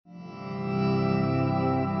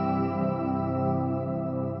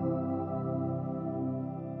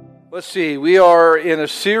Let's see, we are in a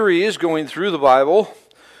series going through the Bible.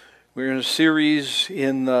 We're in a series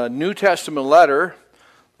in the New Testament letter.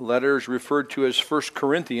 The letter is referred to as 1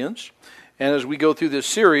 Corinthians. And as we go through this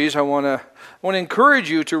series, I want to encourage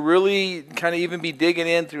you to really kind of even be digging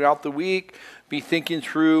in throughout the week, be thinking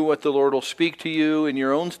through what the Lord will speak to you in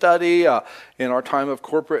your own study, in our time of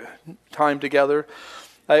corporate time together.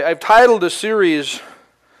 I've titled the series,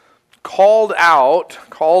 Called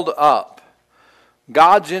Up.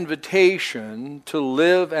 God's invitation to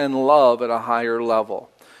live and love at a higher level.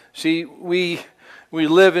 See, we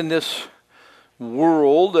live in this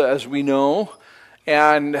world, as we know,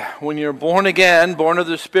 and when you're born again, born of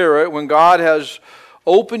the Spirit, when God has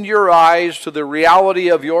opened your eyes to the reality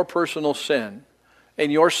of your personal sin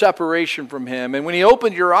and your separation from Him, and when He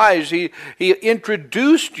opened your eyes, He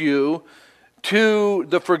introduced you to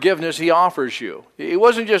the forgiveness He offers you. It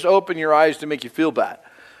wasn't just open your eyes to make you feel bad.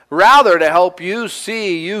 Rather, to help you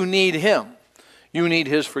see you need Him. You need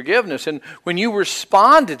His forgiveness. And when you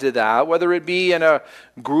responded to that, whether it be in a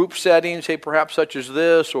group setting, say perhaps such as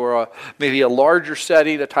this, or maybe a larger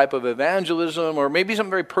setting, a type of evangelism, or maybe something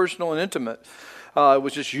very personal and intimate,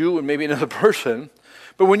 which is you and maybe another person.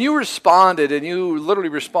 But when you responded, and you literally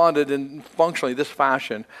responded in functionally this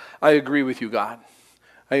fashion, I agree with you, God.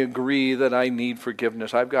 I agree that I need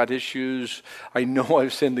forgiveness. I've got issues. I know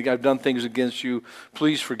I've sinned. I've done things against you.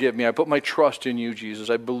 Please forgive me. I put my trust in you, Jesus.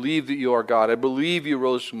 I believe that you are God. I believe you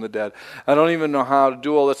rose from the dead. I don't even know how to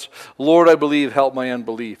do all this. Lord, I believe, help my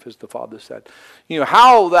unbelief, as the Father said. You know,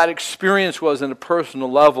 how that experience was in a personal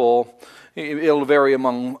level, it'll vary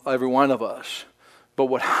among every one of us. But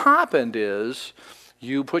what happened is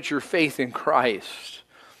you put your faith in Christ.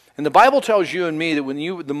 And the Bible tells you and me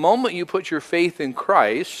that the moment you put your faith in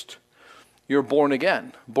Christ, you're born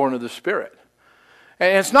again, born of the Spirit.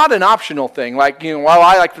 And it's not an optional thing, like, you know, well,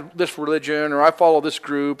 I like this religion, or I follow this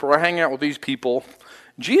group, or I hang out with these people.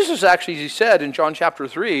 Jesus actually, He said in John chapter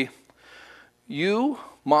 3, you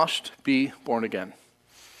must be born again.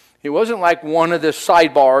 It wasn't like one of the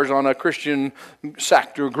sidebars on a Christian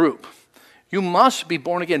sect or group. You must be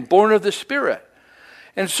born again, born of the Spirit.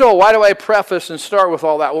 And so, why do I preface and start with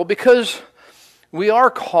all that? Well, because we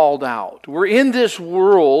are called out. We're in this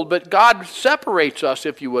world, but God separates us,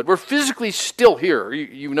 if you would. We're physically still here,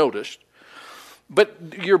 you've noticed. But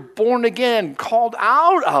you're born again, called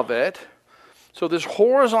out of it. So this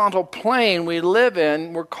horizontal plane we live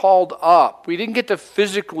in, we're called up. We didn't get to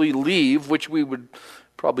physically leave, which we would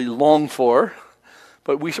probably long for.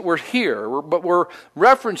 But we're here. But we're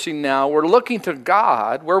referencing now, we're looking to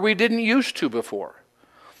God where we didn't used to before.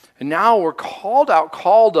 And now we're called out,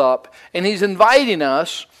 called up, and He's inviting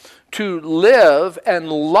us to live and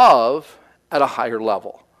love at a higher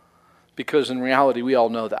level. Because in reality, we all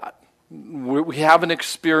know that. We haven't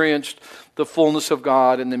experienced the fullness of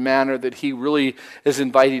God in the manner that He really is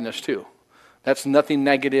inviting us to. That's nothing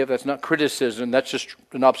negative. That's not criticism. That's just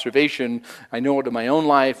an observation. I know it in my own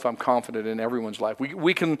life. I'm confident in everyone's life.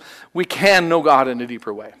 We can know God in a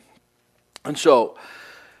deeper way. And so,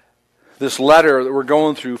 this letter that we're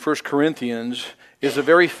going through, 1 Corinthians, is a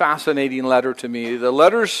very fascinating letter to me. The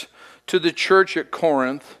letters to the church at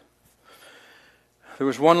Corinth, there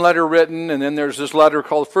was one letter written, and then there's this letter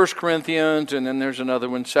called 1 Corinthians, and then there's another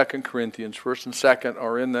one, 2 Corinthians. 1st and 2nd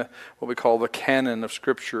are in what we call the canon of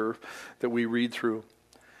Scripture that we read through.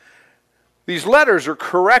 These letters are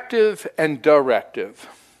corrective and directive.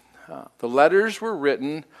 The letters were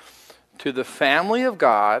written to the family of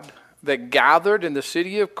God that gathered in the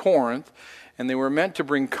city of Corinth, and they were meant to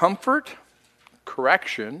bring comfort,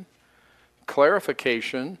 correction,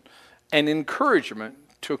 clarification, and encouragement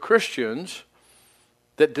to Christians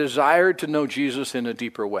that desired to know Jesus in a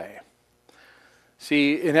deeper way.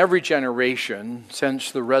 See, in every generation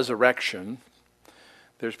since the resurrection,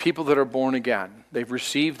 there's people that are born again. They've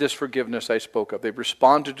received this forgiveness I spoke of. They've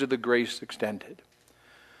responded to the grace extended.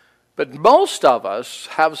 But most of us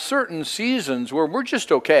have certain seasons where we're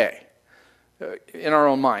just okay in our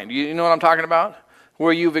own mind. You know what I'm talking about?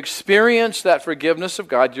 Where you've experienced that forgiveness of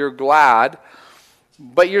God, you're glad,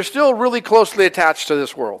 but you're still really closely attached to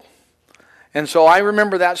this world. And so I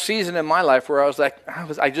remember that season in my life where I was like,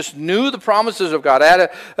 I just knew the promises of God. I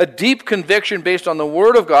had a deep conviction based on the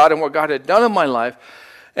Word of God and what God had done in my life.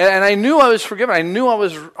 And I knew I was forgiven. I knew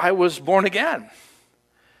I was born again.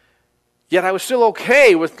 Yet I was still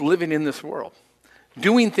okay with living in this world,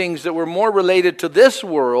 doing things that were more related to this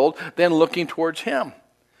world than looking towards Him.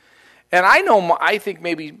 And I think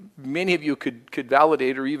maybe many of you could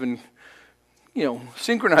validate or even,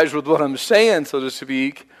 synchronize with what I'm saying, so to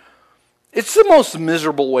speak. It's the most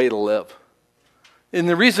miserable way to live. And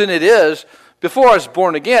the reason it is, before I was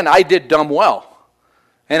born again, I did dumb well.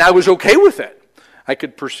 And I was okay with it. I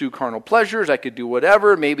could pursue carnal pleasures. I could do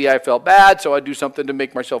whatever. Maybe I felt bad, so I'd do something to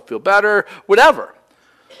make myself feel better, whatever.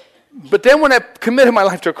 But then when I committed my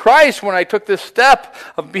life to Christ, when I took this step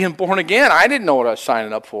of being born again, I didn't know what I was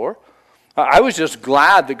signing up for. I was just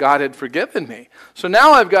glad that God had forgiven me. So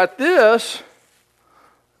now I've got this,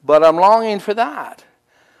 but I'm longing for that.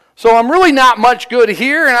 So I'm really not much good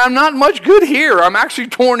here, and I'm not much good here. I'm actually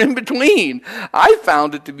torn in between. I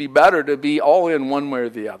found it to be better to be all in one way or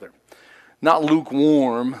the other. Not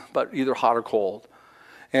lukewarm, but either hot or cold.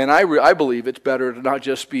 And I believe it's better to not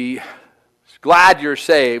just be glad you're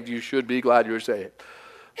saved. You should be glad you're saved.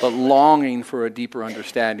 But longing for a deeper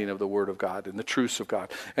understanding of the Word of God and the truths of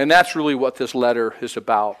God. And that's really what this letter is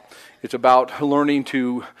about. It's about learning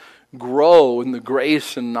to grow in the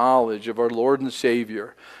grace and knowledge of our Lord and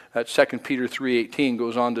Savior. That 2 Peter 3:18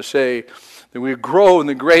 goes on to say that we grow in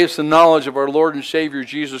the grace and knowledge of our Lord and Savior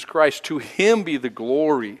Jesus Christ. To Him be the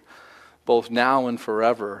glory, both now and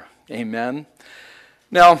forever. Amen.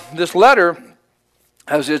 Now, this letter,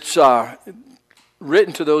 as it's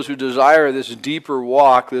written to those who desire this deeper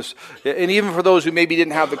walk, and even for those who maybe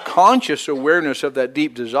didn't have the conscious awareness of that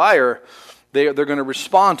deep desire, they're going to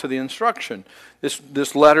respond to the instruction.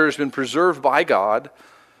 This letter has been preserved by God,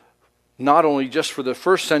 not only just for the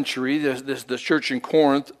first century, the church in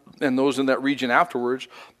Corinth and those in that region afterwards,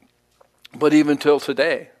 but even till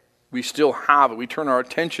today. We still have it. We turn our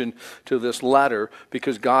attention to this letter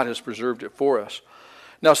because God has preserved it for us.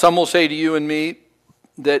 Now, some will say to you and me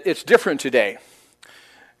that it's different today.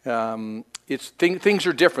 Things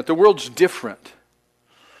are different. The world's different.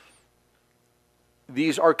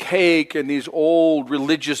 These archaic and these old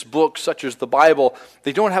religious books, such as the Bible,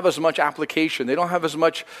 they don't have as much application. They don't have as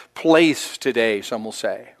much place today, some will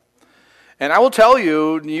say. And I will tell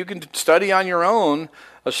you, you can study on your own.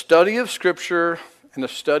 A study of Scripture and a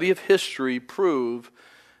study of history prove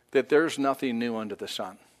that there's nothing new under the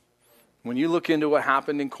sun. When you look into what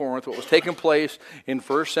happened in Corinth, what was taking place in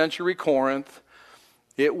first century Corinth,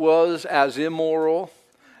 it was as immoral,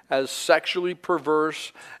 as sexually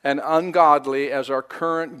perverse and ungodly as our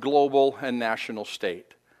current global and national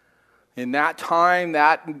state. In that time,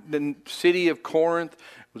 the city of Corinth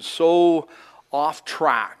was so off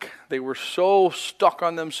track. They were so stuck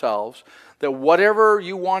on themselves that whatever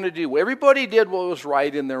you want to do, everybody did what was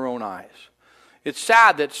right in their own eyes. It's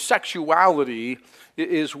sad that sexuality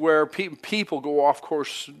is where people go off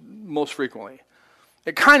course most frequently.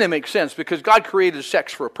 It kind of makes sense because God created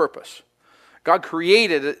sex for a purpose. God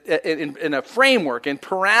created it in a framework, in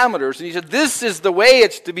parameters, and He said, this is the way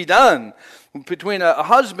it's to be done between a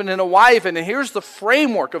husband and a wife, and here's the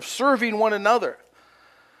framework of serving one another.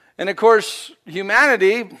 And of course,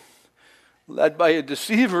 humanity, led by a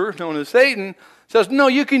deceiver known as Satan, says, no,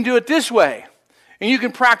 you can do it this way, and you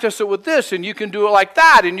can practice it with this, and you can do it like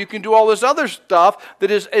that, and you can do all this other stuff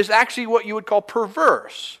that is actually what you would call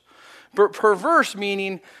perverse. Perverse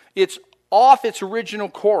meaning it's off its original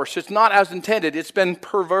course. It's not as intended. It's been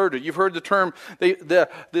perverted. You've heard the term,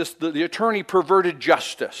 the attorney perverted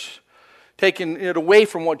justice, taking it away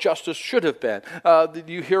from what justice should have been.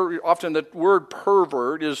 You hear often the word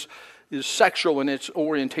pervert is sexual in its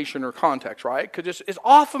orientation or context, right? Because it's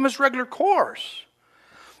off from its regular course.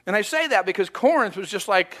 And I say that because Corinth was just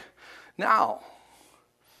like now.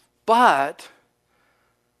 But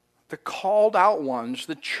the called out ones,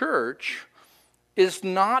 the church, is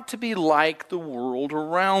not to be like the world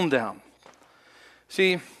around them.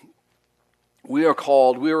 See, we are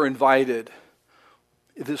called, we are invited,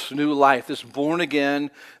 this new life, this born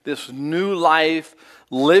again, this new life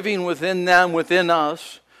living within them, within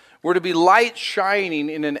us. We're to be light shining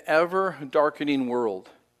in an ever darkening world.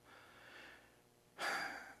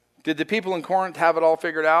 Did the people in Corinth have it all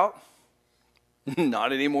figured out?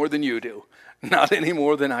 Not any more than you do. Not any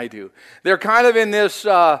more than I do. They're kind of in this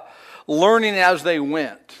learning as they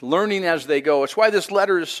went, learning as they go. It's why this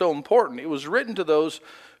letter is so important. It was written to those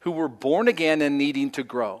who were born again and needing to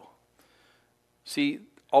grow. See,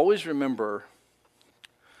 always remember,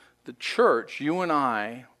 the church, you and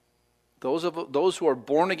I, those who are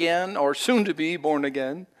born again or soon to be born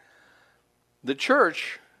again, the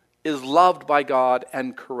church is loved by God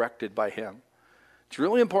and corrected by Him. It's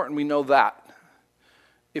really important we know that.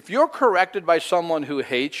 If you're corrected by someone who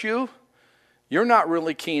hates you, you're not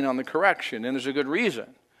really keen on the correction, and there's a good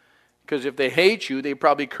reason. Because if they hate you, they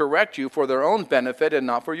probably correct you for their own benefit and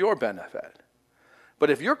not for your benefit. But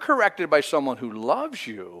if you're corrected by someone who loves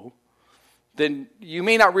you, then you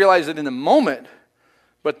may not realize it in the moment,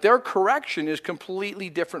 but their correction is completely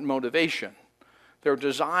different motivation. Their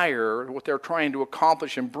desire, what they're trying to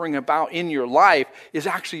accomplish and bring about in your life is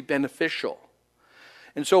actually beneficial.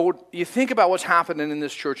 And so you think about what's happening in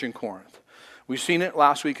this church in Corinth. We've seen it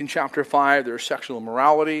last week in chapter 5. There's sexual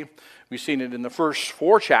immorality. We've seen it in the first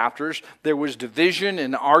 4 chapters. There was division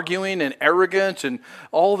and arguing and arrogance and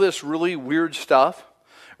all this really weird stuff.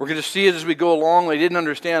 We're going to see it as we go along. They didn't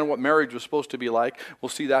understand what marriage was supposed to be like. We'll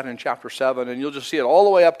see that in chapter 7. And you'll just see it all the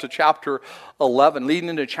way up to chapter 11, leading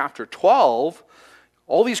into chapter 12.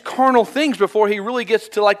 All these carnal things before he really gets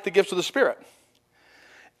to like the gifts of the Spirit.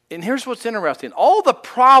 And here's what's interesting. All the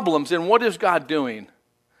problems, and what is God doing?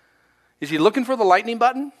 Is he looking for the lightning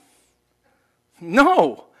button?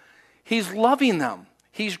 No. He's loving them.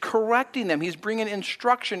 He's correcting them. He's bringing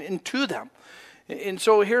instruction into them. And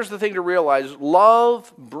so here's the thing to realize.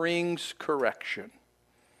 Love brings correction.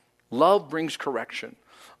 Love brings correction.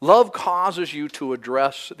 Love causes you to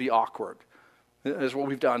address the awkward. That's what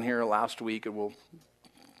we've done here last week, and we'll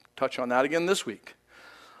touch on that again this week.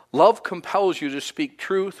 Love compels you to speak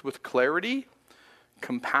truth with clarity,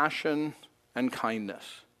 compassion, and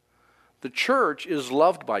kindness. The church is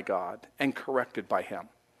loved by God and corrected by Him.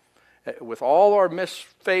 With all our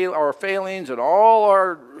failings and all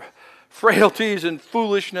our frailties and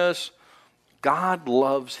foolishness, God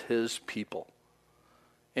loves His people.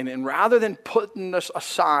 And rather than putting us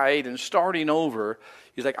aside and starting over,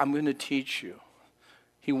 He's like, I'm going to teach you.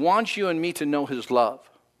 He wants you and me to know His love.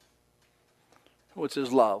 What's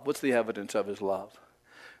His love? What's the evidence of His love?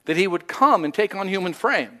 That He would come and take on human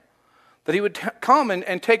frame. That He would come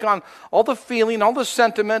and take on all the feeling, all the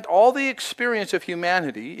sentiment, all the experience of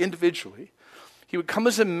humanity individually. He would come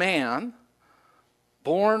as a man,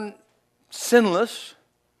 born sinless,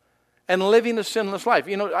 and living a sinless life.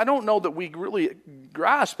 You know, I don't know that we really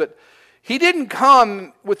grasp it. He didn't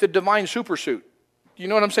come with the divine supersuit. You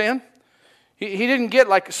know what I'm saying? He didn't get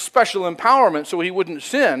like special empowerment so he wouldn't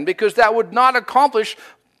sin, because that would not accomplish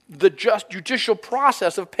the just judicial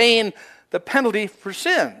process of paying the penalty for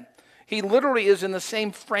sin. He literally is in the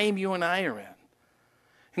same frame you and I are in.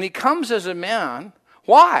 And He comes as a man.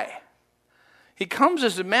 Why? He comes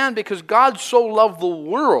as a man because God so loved the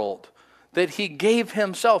world that He gave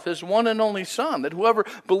Himself, His one and only Son, that whoever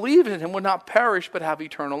believes in Him would not perish but have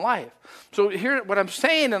eternal life. So here, what I'm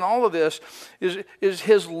saying in all of this is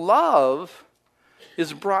His love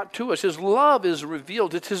is brought to us. His love is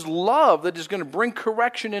revealed. It's His love that is going to bring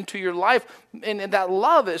correction into your life. And that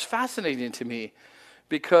love is fascinating to me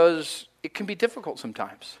because it can be difficult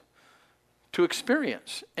sometimes to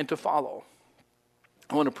experience and to follow.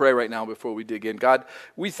 I want to pray right now before we dig in. God,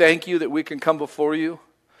 we thank You that we can come before You.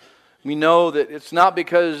 We know that it's not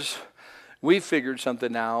because we've figured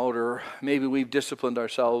something out or maybe we've disciplined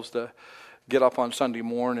ourselves to get up on Sunday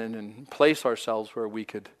morning and place ourselves where we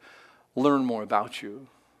could learn more about You.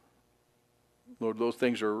 Lord, those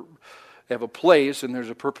things have a place and there's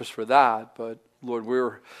a purpose for that. But Lord,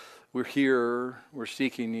 we're here, we're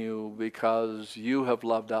seeking You because You have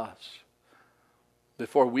loved us.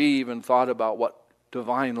 Before we even thought about what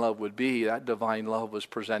divine love would be, that divine love was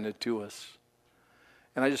presented to us.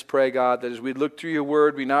 And I just pray, God, that as we look through Your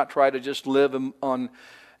Word, we not try to just live on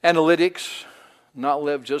analytics, not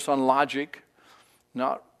live just on logic,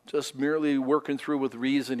 not just merely working through with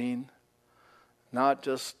reasoning, not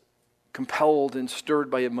just compelled and stirred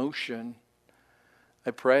by emotion.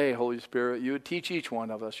 I pray, Holy Spirit, You would teach each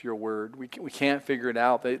one of us Your Word. We can't figure it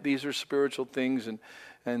out. These are spiritual things, and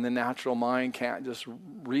the natural mind can't just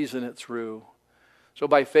reason it through. So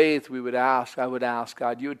by faith, I would ask,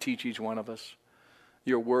 God, You would teach each one of us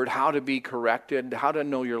Your Word, how to be corrected, how to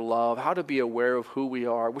know Your love, how to be aware of who we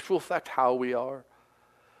are, which will affect how we are.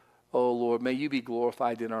 Oh, Lord, may You be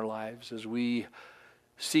glorified in our lives as we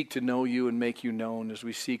seek to know You and make You known, as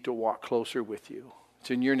we seek to walk closer with You. It's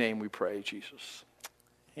in Your name we pray, Jesus.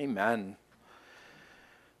 Amen.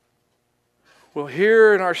 Well,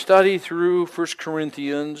 here in our study through 1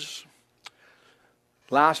 Corinthians,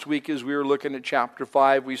 last week as we were looking at chapter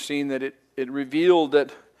 5, we've seen that it revealed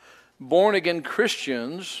that born-again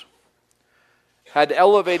Christians had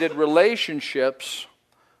elevated relationships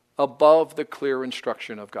above the clear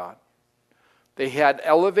instruction of God. They had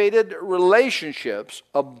elevated relationships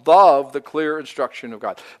above the clear instruction of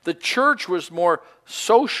God. The church was more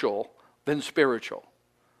social than spiritual.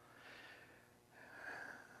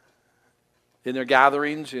 In their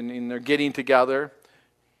gatherings, in their getting together,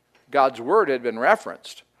 God's Word had been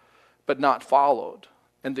referenced, but not followed.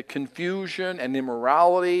 And the confusion and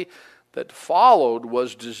immorality that followed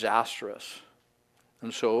was disastrous.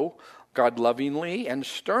 And so, God lovingly and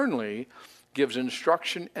sternly gives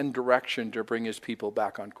instruction and direction to bring His people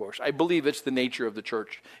back on course. I believe it's the nature of the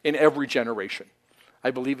church in every generation.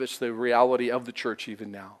 I believe it's the reality of the church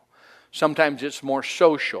even now. Sometimes it's more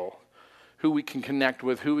social. who we can connect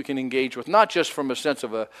with, who we can engage with, not just from a sense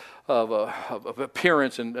of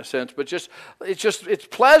appearance in a sense, but it's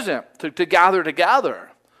pleasant to gather together.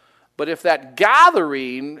 But if that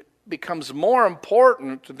gathering becomes more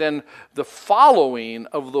important than the following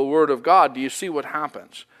of the Word of God, do you see what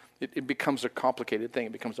happens? It becomes a complicated thing.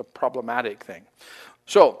 It becomes a problematic thing.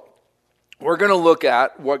 So we're going to look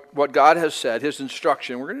at what God has said, His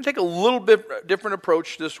instruction. We're going to take a little bit different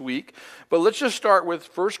approach this week, but let's just start with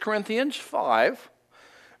 1 Corinthians 5,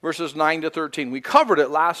 verses 9 to 13. We covered it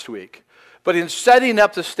last week, but in setting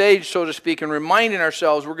up the stage, so to speak, and reminding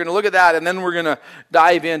ourselves, we're going to look at that, and then we're going to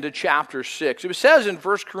dive into chapter 6. It says in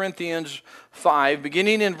 1 Corinthians 5,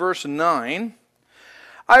 beginning in verse 9,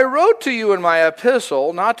 I wrote to you in my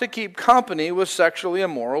epistle not to keep company with sexually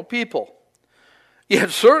immoral people.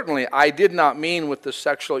 Yet certainly I did not mean with the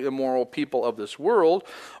sexually immoral people of this world,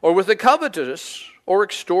 or with the covetous, or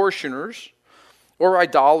extortioners, or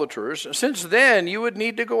idolaters, since then you would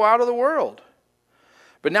need to go out of the world.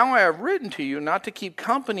 But now I have written to you not to keep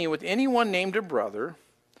company with anyone named a brother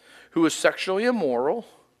who is sexually immoral,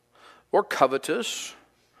 or covetous,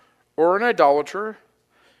 or an idolater,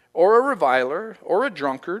 or a reviler, or a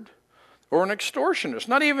drunkard, or an extortionist,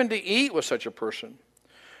 not even to eat with such a person.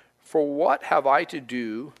 For what have I to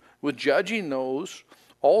do with judging those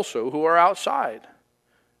also who are outside?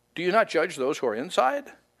 Do you not judge those who are inside?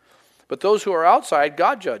 But those who are outside,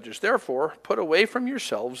 God judges. Therefore, put away from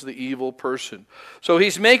yourselves the evil person. So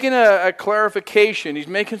he's making a clarification. He's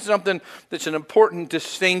making something that's an important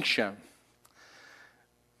distinction.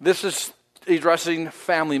 This is addressing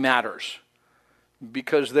family matters.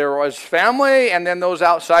 Because there was family and then those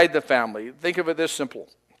outside the family. Think of it this simple.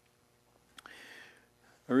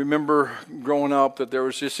 I remember growing up that there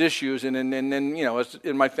was just issues, and then you know,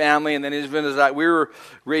 in my family, and then even as we were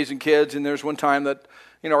raising kids, and there's one time that,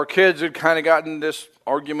 you know, our kids had kind of gotten this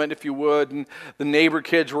argument, if you would, and the neighbor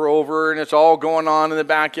kids were over, and it's all going on in the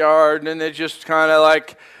backyard, and it's just kind of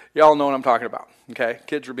like, y'all know what I'm talking about, okay?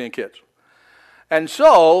 Kids were being kids. And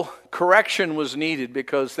so, correction was needed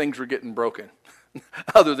because things were getting broken,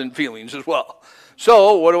 other than feelings as well.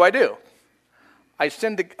 So, what do? I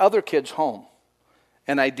send the other kids home.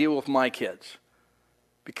 And I deal with my kids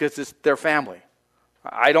because it's their family.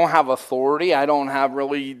 I don't have authority.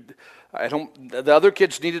 The other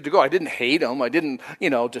kids needed to go. I didn't hate them. I didn't,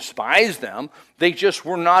 despise them. They just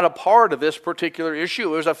were not a part of this particular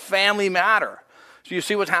issue. It was a family matter. So you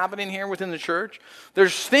see what's happening here within the church?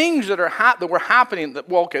 There's things that are happening.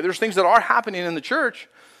 There's things that are happening in the church.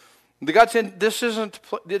 God said, this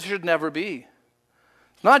should never be.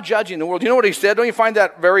 It's not judging the world. You know what he said? Don't you find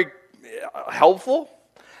that very helpful?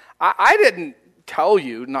 I didn't tell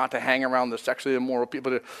you not to hang around the sexually immoral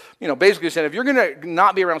people. Basically said if you're going to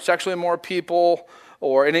not be around sexually immoral people,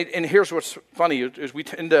 and here's what's funny is we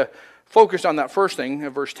tend to focus on that first thing in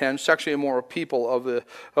verse 10, sexually immoral people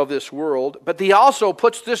of this world. But he also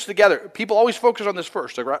puts this together. People always focus on this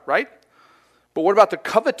first, right? But what about the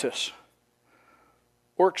covetous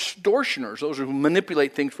or extortioners, those who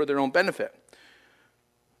manipulate things for their own benefit,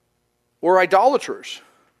 or idolaters?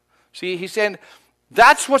 See, he's saying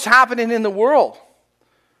that's what's happening in the world.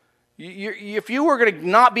 If you were going to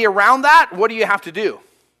not be around that, what do you have to do?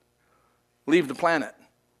 Leave the planet.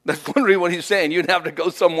 That's literally what he's saying. You'd have to go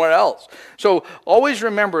somewhere else. So always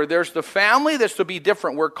remember, there's the family that's to be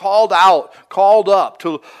different. We're called out, called up,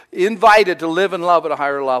 invited to live and love at a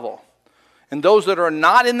higher level. And those that are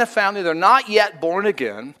not in the family, they're not yet born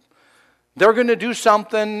again, they're going to do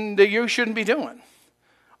something that you shouldn't be doing.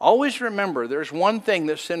 Always remember, there's one thing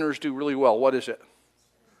that sinners do really well. What is it?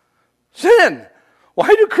 Sin. Why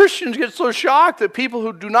do Christians get so shocked that people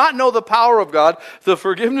who do not know the power of God, the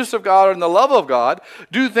forgiveness of God, and the love of God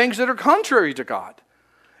do things that are contrary to God?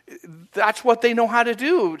 That's what they know how to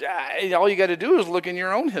do. All you got to do is look in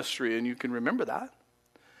your own history, and you can remember that.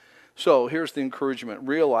 So here's the encouragement.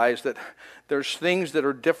 Realize that there's things that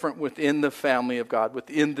are different within the family of God,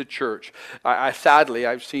 within the church. Sadly,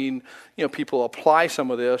 I've seen people apply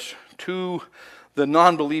some of this to the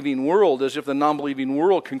non-believing world as if the non-believing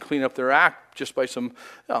world can clean up their act just by some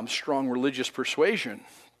strong religious persuasion.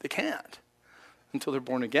 They can't. Until they're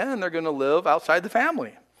born again, they're going to live outside the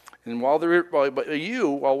family. And while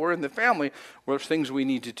we're in the family, there's things we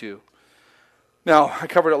need to do. Now, I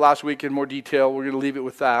covered it last week in more detail. We're going to leave it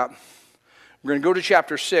with that. We're going to go to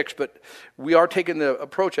chapter 6, but we are taking the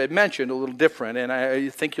approach I mentioned a little different, and I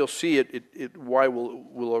think you'll see why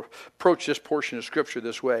we'll approach this portion of Scripture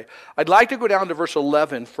this way. I'd like to go down to verse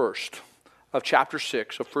 11 first of chapter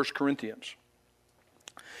 6 of 1 Corinthians.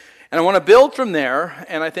 And I want to build from there,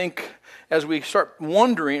 and I think as we start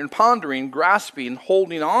wondering and pondering, grasping,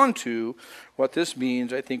 holding on to what this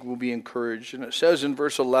means, I think we'll be encouraged. And it says in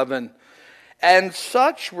verse 11, "And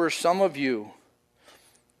such were some of you,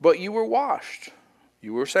 but you were washed,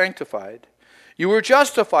 you were sanctified, you were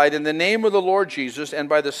justified in the name of the Lord Jesus and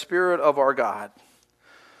by the Spirit of our God."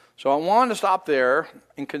 So I want to stop there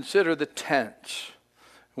and consider the tense.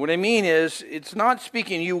 What I mean is, it's not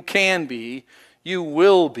speaking you can be, you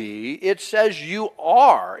will be. It says you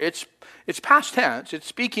are. It's past tense. It's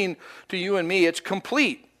speaking to you and me. It's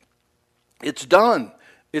complete. It's done.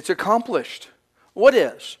 It's accomplished. What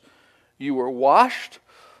is? You were washed,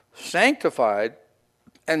 sanctified,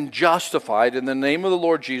 and justified in the name of the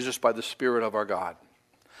Lord Jesus by the Spirit of our God.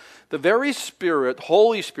 The very Spirit,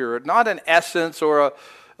 Holy Spirit, not an essence or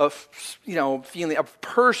a feeling, a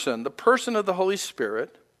person, the person of the Holy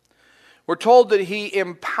Spirit. We're told that he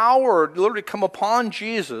empowered, literally come upon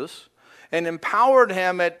Jesus and empowered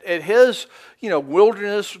him at his,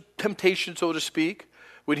 wilderness temptation, so to speak,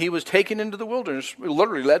 when he was taken into the wilderness,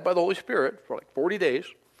 literally led by the Holy Spirit for like 40 days.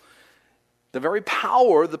 The very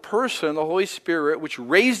power, the person, the Holy Spirit, which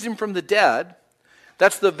raised him from the dead,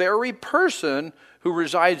 that's the very person who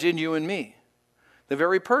resides in you and me. The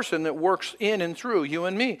very person that works in and through you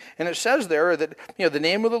and me. And it says there that, the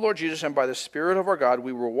name of the Lord Jesus and by the Spirit of our God,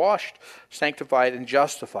 we were washed, sanctified, and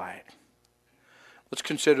justified. Let's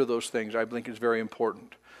consider those things. I think it's very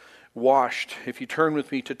important. Washed. If you turn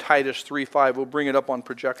with me to Titus 3:5, we'll bring it up on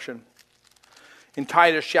projection. In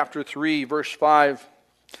Titus chapter 3, verse 5,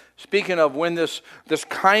 speaking of when this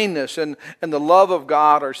kindness and the love of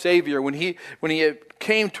God, our Savior, when he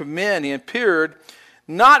came to men, he appeared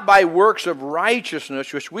not by works of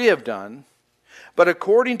righteousness which we have done, but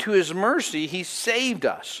according to his mercy he saved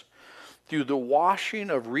us through the washing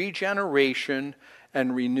of regeneration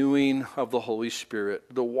and renewing of the Holy Spirit.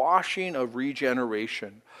 The washing of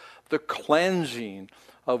regeneration, the cleansing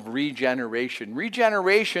of regeneration.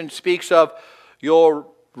 Regeneration speaks of you're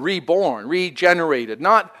reborn, regenerated,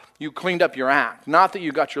 not you cleaned up your act, not that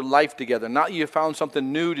you got your life together, not that you found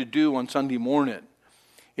something new to do on Sunday morning.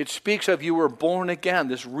 It speaks of you were born again,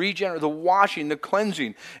 this the washing, the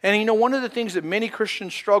cleansing. And one of the things that many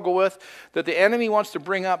Christians struggle with, that the enemy wants to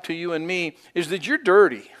bring up to you and me, is that you're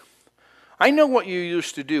dirty. I know what you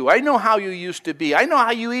used to do. I know how you used to be. I know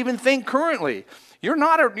how you even think currently. You're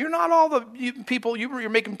not all the people you're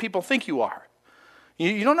making people think you are.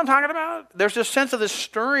 You know what I'm talking about? There's this sense of this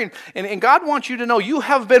stirring. And God wants you to know you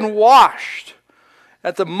have been washed.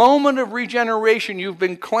 At the moment of regeneration, you've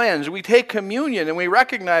been cleansed. We take communion and we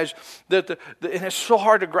recognize that, and it's so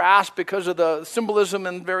hard to grasp because of the symbolism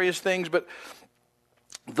and various things, but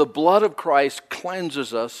the blood of Christ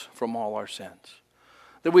cleanses us from all our sins.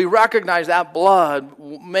 That we recognize that blood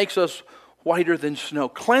makes us whiter than snow,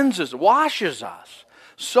 cleanses, washes us.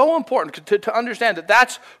 So important to understand that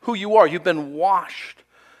that's who you are. You've been washed.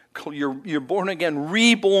 You're born again,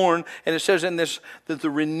 reborn, and it says in this that the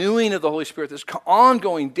renewing of the Holy Spirit, this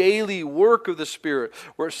ongoing daily work of the Spirit,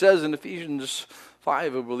 where it says in Ephesians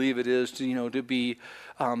 5, I believe it is, to be,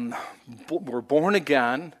 we're born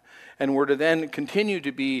again, and we're to then continue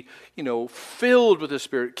to be, filled with the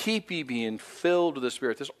Spirit. Keep ye being filled with the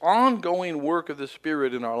Spirit. This ongoing work of the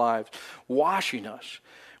Spirit in our lives, washing us.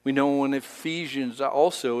 We know in Ephesians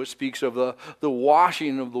also it speaks of the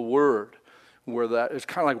washing of the Word, where that is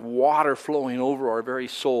kind of like water flowing over our very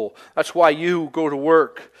soul. That's why you go to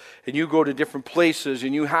work and you go to different places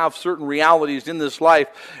and you have certain realities in this life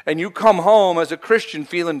and you come home as a Christian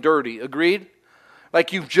feeling dirty. Agreed?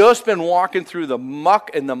 Like you've just been walking through the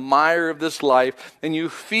muck and the mire of this life and you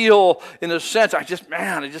feel, in a sense, I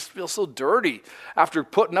just feel so dirty after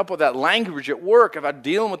putting up with that language at work, about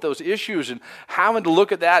dealing with those issues and having to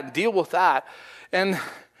look at that and deal with that. And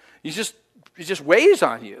it just weighs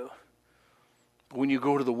on you. When you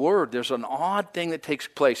go to the Word, there's an odd thing that takes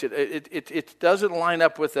place. It doesn't line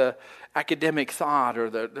up with the academic thought or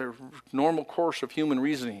the normal course of human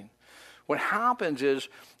reasoning. What happens is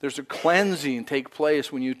there's a cleansing take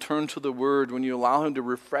place when you turn to the Word, when you allow Him to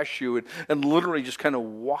refresh you and literally just kind of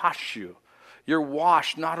wash you. You're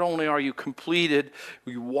washed. Not only are you completed,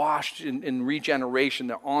 you're washed in regeneration,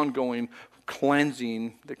 the ongoing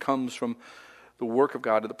cleansing that comes from the work of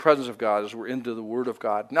God, the presence of God as we're into the Word of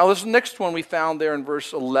God. Now this next one we found there in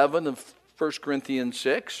verse 11 of 1 Corinthians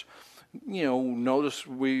 6. Notice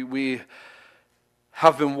we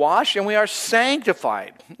have been washed and we are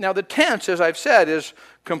sanctified. Now the tense, as I've said, is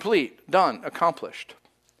complete, done, accomplished.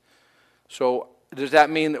 So does that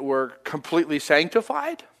mean that we're completely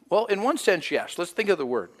sanctified? Well, in one sense, yes. Let's think of the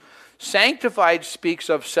word. Sanctified speaks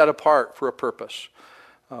of set apart for a purpose.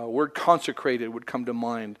 Word consecrated would come to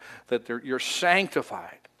mind, that you're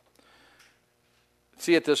sanctified.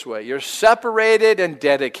 See it this way. You're separated and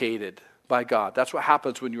dedicated by God. That's what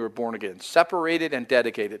happens when you are born again. Separated and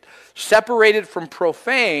dedicated. Separated from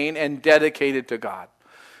profane and dedicated to God.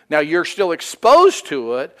 Now, you're still exposed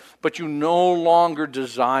to it, but you no longer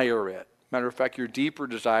desire it. Matter of fact, your deeper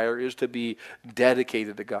desire is to be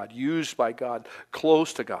dedicated to God, used by God,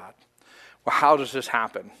 close to God. Well, how does this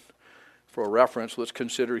happen? For a reference, let's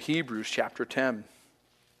consider Hebrews chapter 10.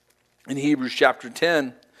 In Hebrews chapter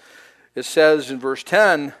 10, it says in verse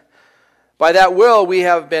 10, by that will we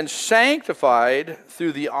have been sanctified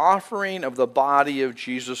through the offering of the body of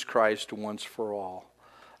Jesus Christ once for all.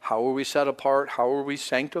 How are we set apart? How are we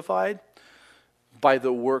sanctified? By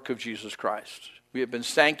the work of Jesus Christ. We have been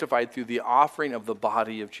sanctified through the offering of the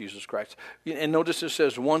body of Jesus Christ. And notice it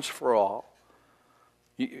says once for all.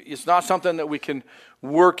 It's not something that we can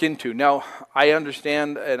work into. Now, I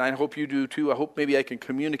understand, and I hope you do too. I hope maybe I can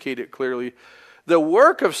communicate it clearly. The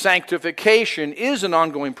work of sanctification is an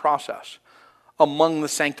ongoing process among the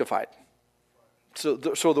sanctified. So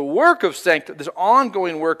the work of this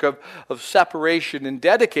ongoing work of separation and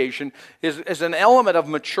dedication is an element of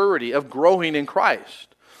maturity, of growing in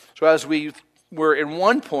Christ. So as we were in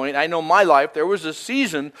one point, I know my life, there was a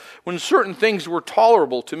season when certain things were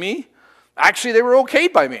tolerable to me. Actually, they were okay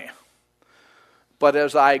by me. But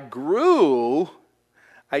as I grew,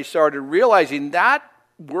 I started realizing that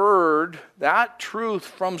word, that truth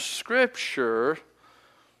from Scripture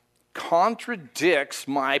contradicts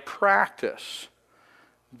my practice.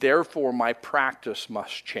 Therefore, my practice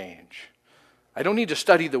must change. I don't need to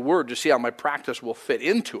study the Word to see how my practice will fit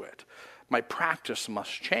into it. My practice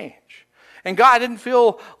must change. And God didn't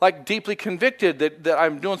feel like deeply convicted that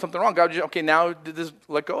I'm doing something wrong. God just, okay, now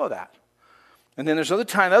let go of that. And then there's other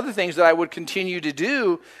things that I would continue to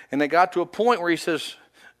do, and I got to a point where He says,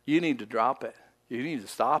 you need to drop it. You need to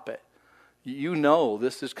stop it. You know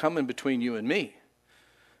this is coming between you and me.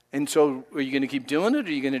 And so are you going to keep doing it, or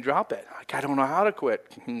are you going to drop it? Like, I don't know how to quit.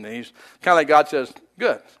 And he's kind of like God says,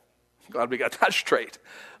 good. God, we got that straight.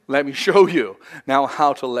 Let me show you now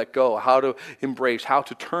how to let go, how to embrace, how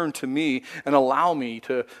to turn to me and allow me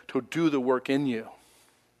to do the work in you.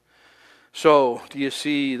 So, do you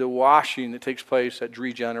see the washing that takes place at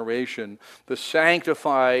regeneration? The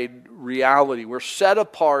sanctified reality. We're set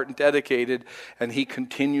apart and dedicated, and He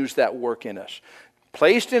continues that work in us.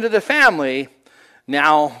 Placed into the family,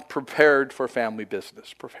 now prepared for family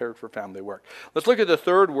business, prepared for family work. Let's look at the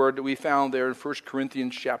third word that we found there in 1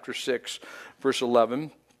 Corinthians chapter 6, verse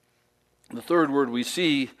 11. The third word we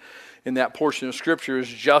see in that portion of Scripture is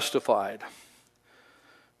justified.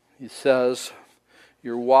 He says,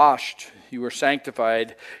 you're washed, you were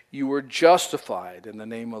sanctified, you were justified in the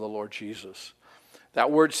name of the Lord Jesus. That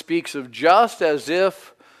word speaks of just as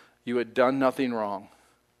if you had done nothing wrong.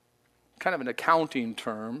 Kind of an accounting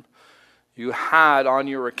term. You had on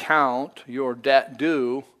your account, your debt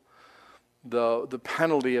due, the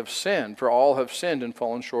penalty of sin. For all have sinned and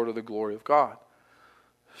fallen short of the glory of God.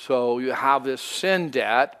 So you have this sin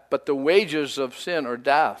debt, but the wages of sin are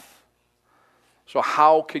death. So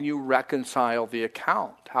how can you reconcile the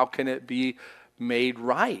account? How can it be made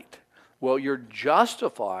right? Well, you're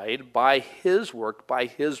justified by His work, by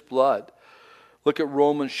His blood. Look at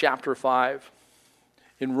Romans chapter 5.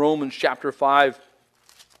 In Romans chapter 5,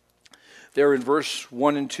 there in verse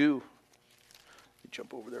 1 and 2. Let me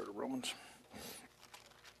jump over there to Romans.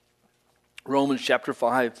 Romans chapter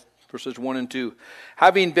 5, verses 1 and 2.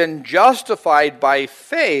 Having been justified by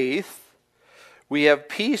faith, we have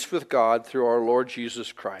peace with God through our Lord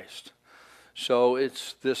Jesus Christ. So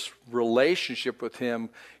it's this relationship with Him.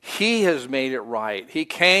 He has made it right. He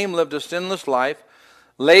came, lived a sinless life,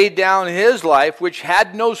 laid down His life, which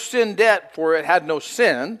had no sin debt, for it had no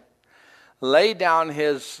sin. Laid down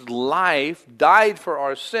His life, died for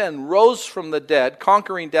our sin, rose from the dead,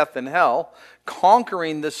 conquering death and hell,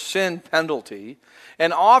 conquering the sin penalty,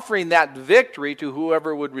 and offering that victory to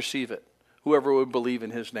whoever would receive it, whoever would believe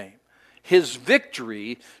in His name. His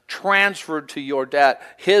victory transferred to your debt.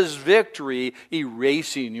 His victory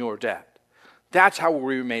erasing your debt. That's how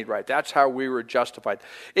we were made right. That's how we were justified.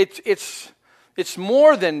 It's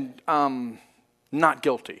more than not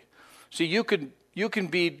guilty. See, you can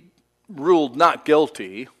be ruled not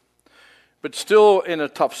guilty, but still in a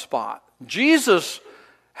tough spot. Jesus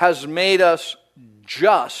has made us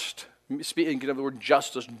just, speaking of the word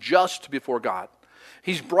justice, just before God.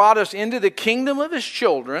 He's brought us into the kingdom of His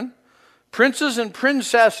children, princes and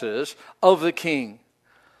princesses of the King.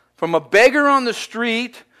 From a beggar on the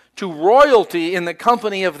street to royalty in the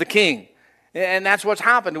company of the King. And that's what's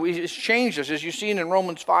happened. It's changed us, as you've seen in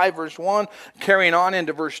Romans 5, verse 1, carrying on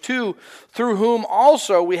into verse 2, through whom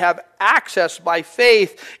also we have access by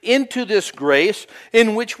faith into this grace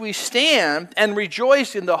in which we stand and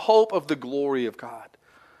rejoice in the hope of the glory of God.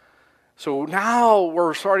 So now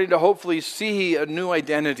we're starting to hopefully see a new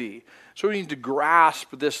identity. So we need to grasp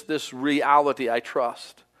this reality, I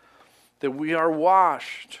trust, that we are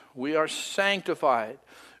washed, we are sanctified,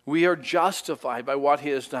 we are justified by what He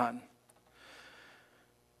has done.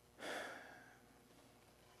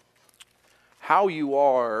 How you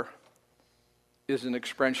are is an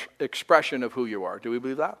expression of who you are. Do we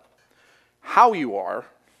believe that? How you are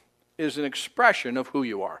is an expression of who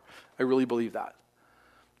you are. I really believe that.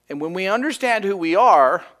 And when we understand who we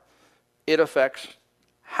are, it affects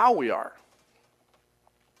how we are.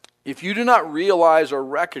 If you do not realize or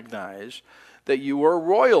recognize that you are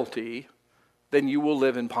royalty, then you will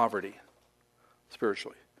live in poverty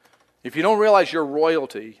spiritually. If you don't realize you're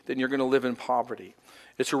royalty, then you're going to live in poverty.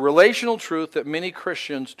 It's a relational truth that many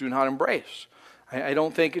Christians do not embrace. I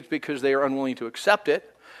don't think it's because they are unwilling to accept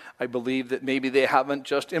it. I believe that maybe they haven't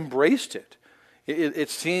just embraced it. It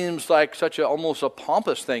seems like almost a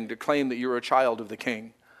pompous thing to claim that you're a child of the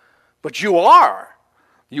King. But you are.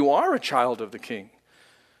 You are a child of the King.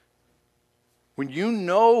 When you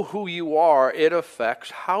know who you are, it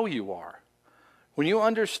affects how you are. When you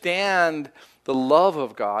understand the love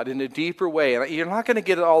of God in a deeper way, and you're not going to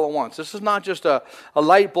get it all at once. This is not just a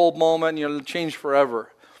light bulb moment and you'll change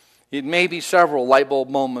forever. It may be several light bulb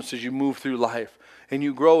moments as you move through life and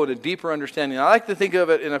you grow in a deeper understanding. I like to think of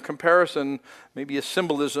it in a comparison, maybe a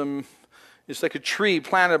symbolism. It's like a tree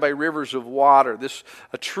planted by rivers of water.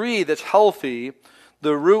 A tree that's healthy,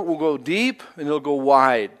 the root will go deep and it'll go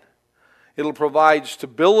wide. It'll provide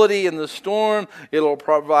stability in the storm. It'll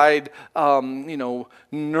provide,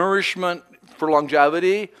 nourishment for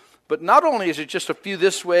longevity. But not only is it just a few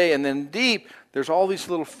this way and then deep, there's all these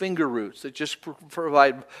little finger roots that just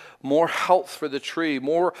provide more health for the tree,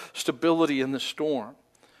 more stability in the storm.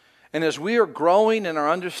 And as we are growing in our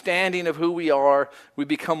understanding of who we are, we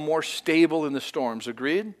become more stable in the storms.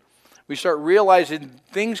 Agreed? We start realizing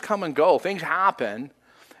things come and go, things happen,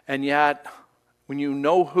 and yet when you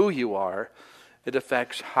know who you are, it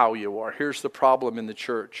affects how you are. Here's the problem in the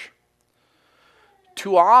church.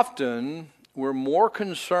 Too often, we're more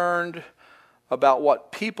concerned about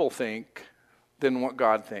what people think than what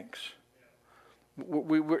God thinks.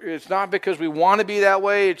 It's not because we want to be that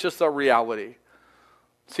way, it's just a reality.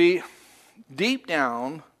 See, deep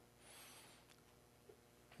down,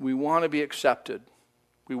 we want to be accepted.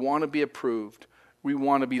 We want to be approved. We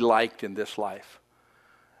want to be liked in this life.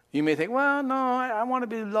 You may think, well, no, I want to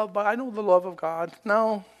be loved by, I know the love of God.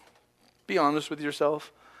 No, be honest with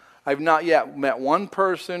yourself. I've not yet met one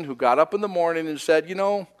person who got up in the morning and said,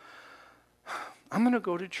 I'm going to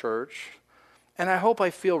go to church and I hope I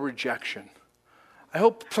feel rejection. I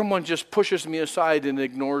hope someone just pushes me aside and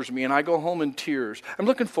ignores me and I go home in tears. I'm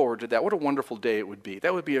looking forward to that. What a wonderful day it would be.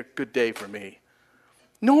 That would be a good day for me.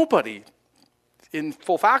 Nobody in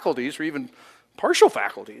full faculties or even partial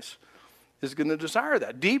faculties is going to desire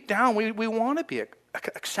that. Deep down, we want to be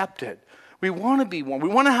accepted. We want to be one. We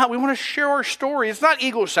want to share our story. It's not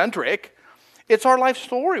egocentric. It's our life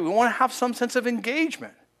story. We want to have some sense of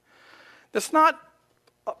engagement. That's not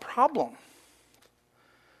a problem.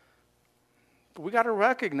 But we got to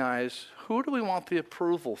recognize, who do we want the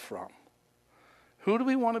approval from? Who do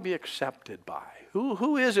we want to be accepted by?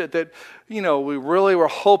 Who is it that, we really were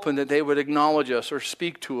hoping that they would acknowledge us or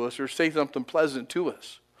speak to us or say something pleasant to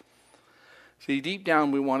us? See, deep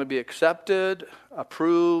down we want to be accepted,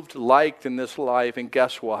 approved, liked in this life, and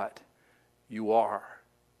guess what? You are.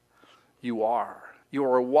 You are. You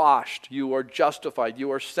are washed. You are justified.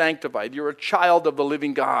 You are sanctified. You're a child of the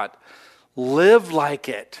living God. Live like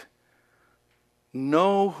it.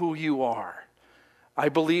 Know who you are. I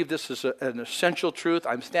believe this is an essential truth.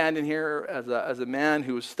 I'm standing here as a man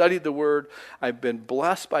who has studied the Word. I've been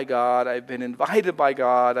blessed by God. I've been invited by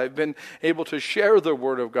God. I've been able to share the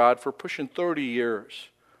Word of God for pushing 30 years.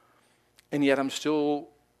 And yet I'm still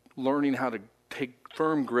learning how to take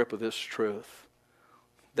firm grip of this truth.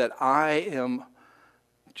 That I am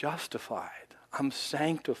justified. I'm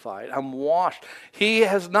sanctified. I'm washed. He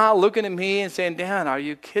is not looking at me and saying, Dan, are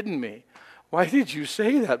you kidding me? Why did you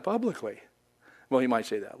say that publicly? Well, he might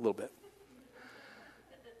say that a little bit.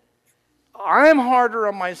 I'm harder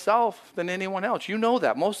on myself than anyone else. You know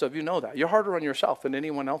that. Most of you know that. You're harder on yourself than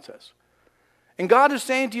anyone else is. And God is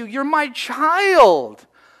saying to you, you're my child.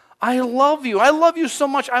 I love you. I love you so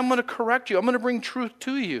much, I'm going to correct you. I'm going to bring truth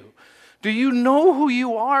to you. Do you know who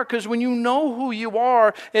you are? Because when you know who you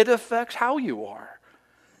are, it affects how you are.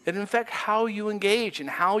 It affects how you engage and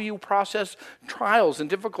how you process trials and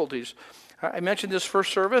difficulties. I mentioned this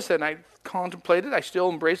first service, and I contemplated, I still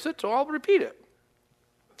embrace it, so I'll repeat it.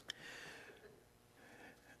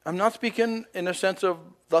 I'm not speaking in a sense of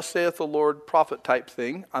thus saith the Lord prophet type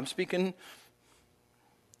thing. I'm speaking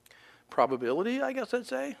probability, I guess I'd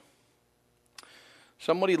say.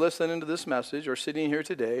 Somebody listening to this message or sitting here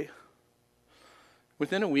today,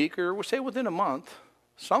 within a week or we'll say within a month,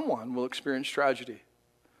 someone will experience tragedy.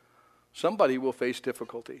 Somebody will face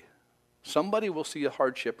difficulty. Somebody will see a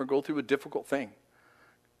hardship or go through a difficult thing.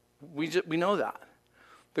 We know that.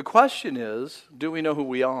 The question is, do we know who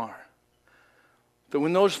we are? That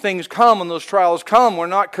when those things come, when those trials come, we're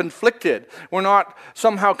not conflicted. We're not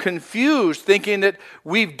somehow confused, thinking that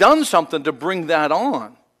we've done something to bring that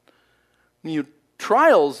on.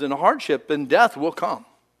 Trials and hardship and death will come.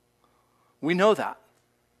 We know that.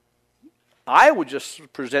 I would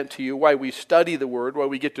just present to you why we study the Word, why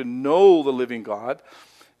we get to know the living God,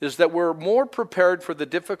 is that we're more prepared for the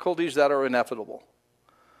difficulties that are inevitable.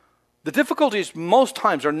 The difficulties most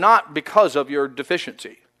times are not because of your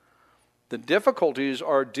deficiency. The difficulties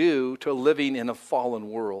are due to living in a fallen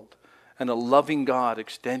world and a loving God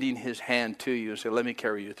extending His hand to you and say, let me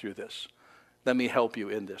carry you through this. Let me help you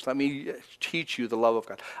in this. Let me teach you the love of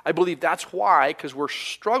God. I believe that's why, because we're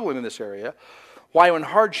struggling in this area, why when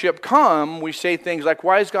hardship come, we say things like,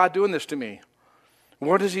 why is God doing this to me?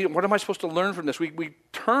 What am I supposed to learn from this? We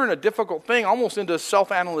turn a difficult thing almost into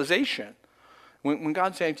self-analyzation. When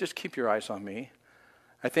God's saying, just keep your eyes on me.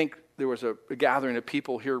 I think there was a gathering of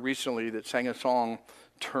people here recently that sang a song,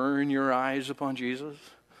 Turn Your Eyes Upon Jesus.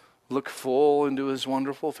 Look full into His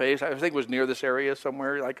wonderful face. I think it was near this area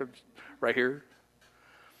somewhere, like right here.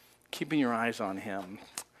 Keeping your eyes on Him.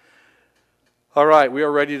 All right, we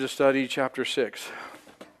are ready to study chapter 6.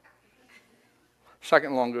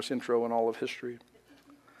 Second longest intro in all of history.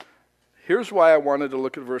 Here's why I wanted to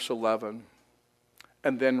look at verse 11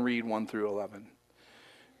 and then read 1 through 11.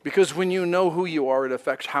 Because when you know who you are, it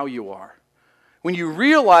affects how you are. When you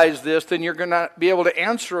realize this, then you're going to be able to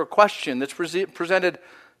answer a question that's presented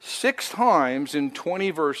 6 times in 20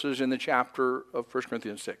 verses in the chapter of 1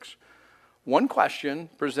 Corinthians 6. One question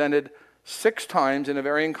presented 6 times in a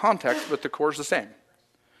varying context, but the core is the same.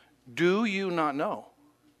 Do you not know?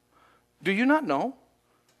 Do you not know?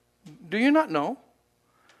 Do you not know?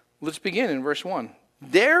 Let's begin in verse 1.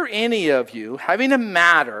 Dare any of you, having a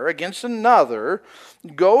matter against another,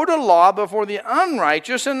 go to law before the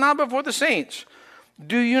unrighteous and not before the saints?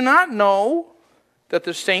 Do you not know that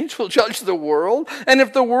the saints will judge the world? And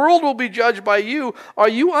if the world will be judged by you, are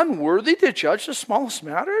you unworthy to judge the smallest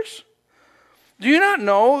matters? Do you not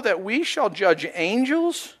know that we shall judge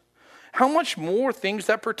angels? How much more things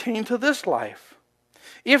that pertain to this life?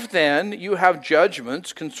 If then you have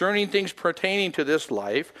judgments concerning things pertaining to this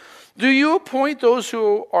life, do you appoint those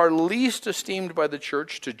who are least esteemed by the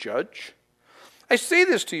church to judge? I say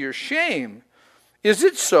this to your shame. Is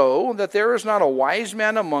it so that there is not a wise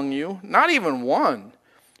man among you, not even one,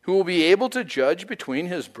 who will be able to judge between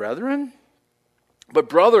his brethren? But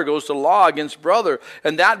brother goes to law against brother,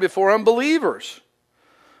 and that before unbelievers.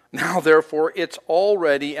 Now, therefore, it's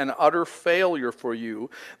already an utter failure for you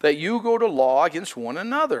that you go to law against one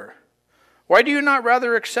another. Why do you not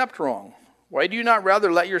rather accept wrong? Why do you not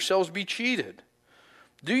rather let yourselves be cheated?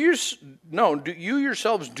 Do you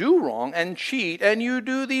yourselves do wrong and cheat, and you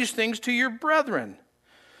do these things to your brethren?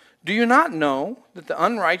 Do you not know that the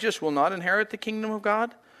unrighteous will not inherit the kingdom of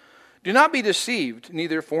God? Do not be deceived,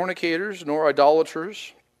 neither fornicators, nor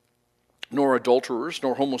idolaters, nor adulterers,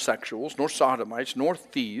 nor homosexuals, nor sodomites, nor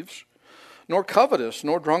thieves, nor covetous,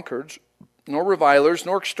 nor drunkards, nor revilers,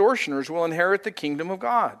 nor extortioners will inherit the kingdom of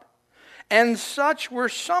God. And such were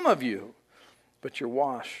some of you. But you're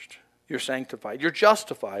washed, you're sanctified, you're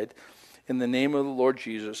justified in the name of the Lord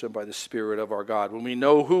Jesus and by the Spirit of our God. When we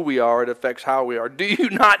know who we are, it affects how we are. Do you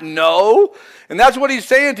not know? And that's what he's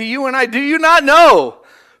saying to you and I. Do you not know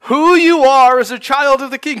who you are as a child of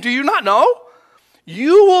the King? Do you not know?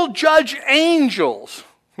 You will judge angels.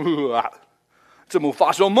 It's a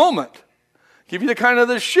Mufasa moment. Give you the kind of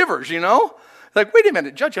the shivers, you know? Like, wait a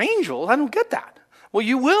minute, judge angels? I don't get that. Well,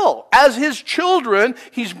 you will. As his children,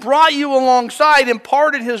 he's brought you alongside,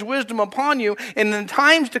 imparted his wisdom upon you, and in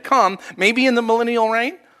times to come, maybe in the millennial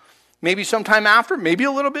reign, maybe sometime after, maybe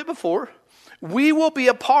a little bit before, we will be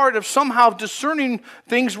a part of somehow discerning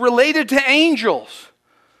things related to angels.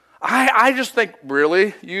 I just think,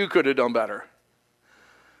 really? You could have done better.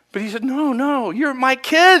 But he said, no, you're my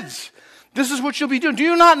kids. This is what you'll be doing. Do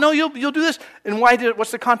you not know you'll do this? And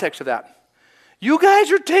what's the context of that? You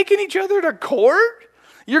guys are taking each other to court?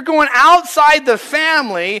 You're going outside the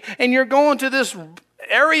family, and you're going to this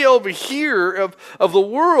area over here of the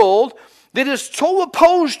world that is so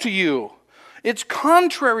opposed to you. It's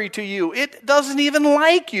contrary to you. It doesn't even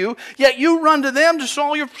like you, yet you run to them to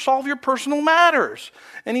solve your personal matters.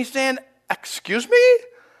 And he's saying, excuse me?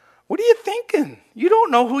 What are you thinking? You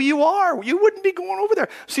don't know who you are. You wouldn't be going over there.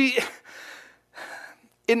 See,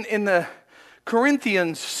 in the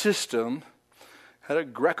Corinthian system, had a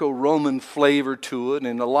Greco-Roman flavor to it,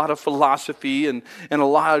 and a lot of philosophy and a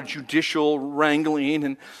lot of judicial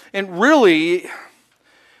wrangling. And really,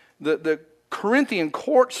 the Corinthian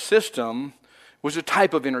court system was a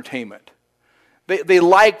type of entertainment. They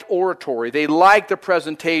liked oratory. They liked the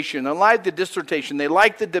presentation. They liked the dissertation. They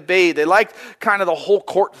liked the debate. They liked kind of the whole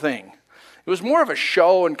court thing. It was more of a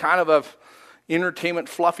show and kind of a entertainment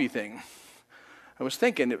fluffy thing. I was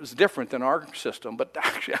thinking it was different than our system, but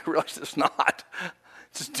actually I realized it's not.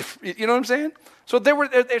 It's different. You know what I'm saying? So they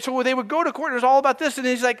would go to court. It was all about this, and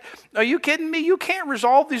he's like, "Are you kidding me? You can't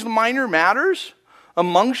resolve these minor matters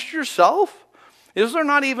amongst yourself? Is there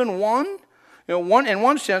not even one?" In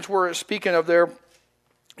one sense, we're speaking of there,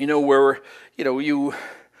 where,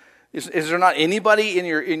 is there not anybody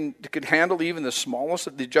that could handle even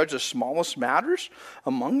the judge the smallest matters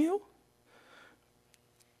among you?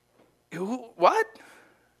 What?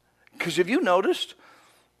 Because have you noticed,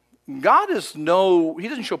 God he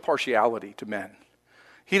doesn't show partiality to men.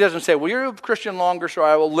 He doesn't say, well, you're a Christian longer, so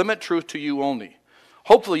I will limit truth to you only.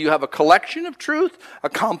 Hopefully you have a collection of truth, a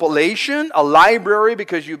compilation, a library,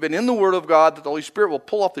 because you've been in the Word of God that the Holy Spirit will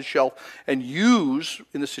pull off the shelf and use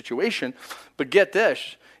in the situation. But get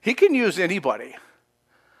this, He can use anybody.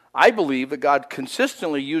 I believe that God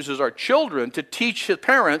consistently uses our children to teach His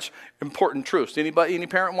parents important truths. Any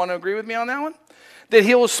parent want to agree with me on that one? That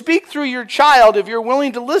He will speak through your child, if you're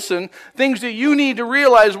willing to listen, things that you need to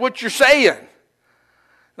realize what you're saying.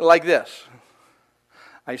 Like this.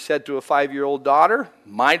 I said to a 5-year-old daughter,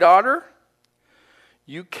 my daughter,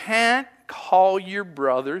 you can't call your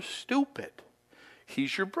brother stupid.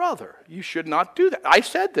 He's your brother. You should not do that. I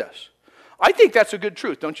said this. I think that's a good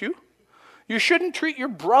truth, don't you? You shouldn't treat your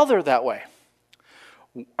brother that way.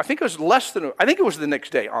 I think it was the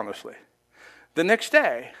next day, honestly. The next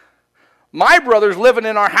day, my brother's living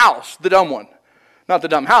in our house, the dumb one. Not the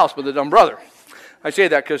dumb house, but the dumb brother. I say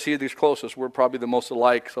that because he's the closest. We're probably the most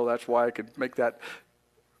alike, so that's why I could make that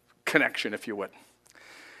connection, if you would.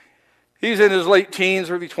 He's in his late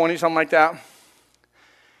teens, early 20s, something like that.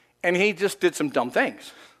 And he just did some dumb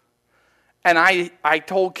things. And I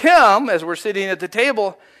told Kim, as we're sitting at the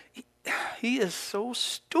table, he is so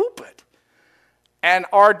stupid. And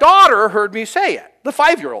our daughter heard me say it, the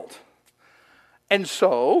 5-year-old. And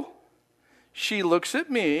so she looks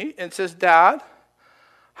at me and says, Dad,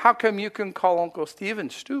 how come you can call Uncle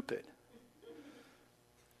Stephen stupid?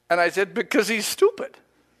 And I said, because he's stupid.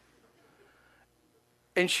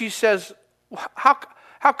 And she says,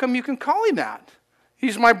 how come you can call him that?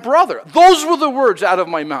 He's my brother. Those were the words out of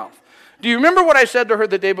my mouth. Do you remember what I said to her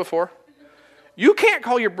the day before? You can't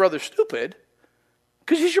call your brother stupid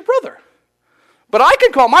because he's your brother. But I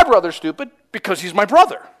can call my brother stupid because he's my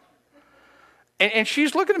brother. And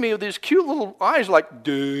she's looking at me with these cute little eyes like,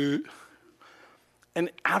 duh. And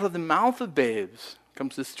out of the mouth of babes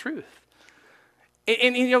comes this truth.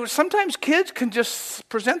 And sometimes kids can just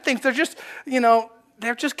present things. They're just,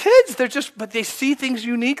 they're just kids. But they see things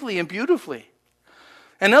uniquely and beautifully.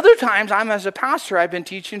 And other times, as a pastor, I've been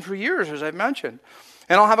teaching for years, as I've mentioned.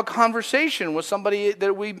 And I'll have a conversation with somebody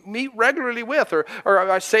that we meet regularly with, or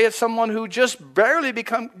I say it's someone who just barely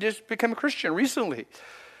become a Christian recently.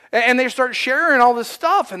 And they start sharing all this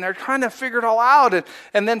stuff, and they're trying to figure it all out.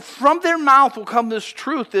 And then from their mouth will come this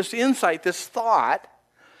truth, this insight, this thought.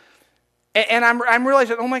 And I'm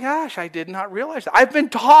realizing, oh my gosh, I did not realize that. I've been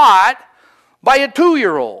taught by a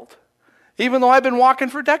 2-year-old, even though I've been walking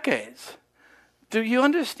for decades. Do you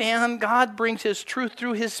understand? God brings His truth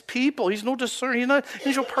through His people. He's no discerning.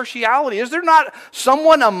 He's no partiality. Is there not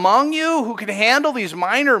someone among you who can handle these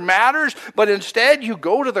minor matters, but instead you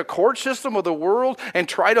go to the court system of the world and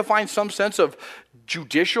try to find some sense of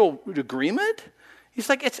judicial agreement? He's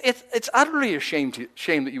like, it's utterly a shame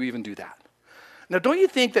that you even do that. Now, don't you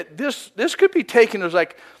think that this could be taken as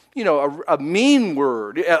like, a mean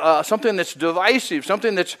word, something that's divisive,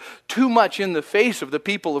 something that's too much in the face of the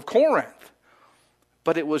people of Corinth?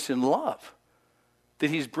 But it was in love that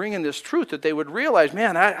he's bringing this truth that they would realize,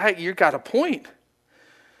 man, you got a point.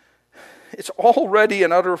 It's already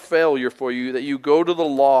an utter failure for you that you go to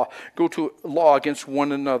law against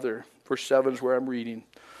one another. Verse 7 is where I'm reading.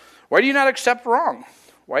 Why do you not accept wrong?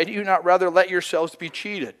 Why do you not rather let yourselves be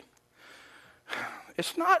cheated?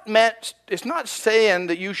 It's not saying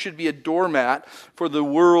that you should be a doormat for the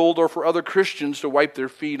world or for other Christians to wipe their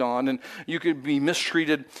feet on and you could be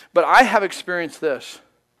mistreated. But I have experienced this.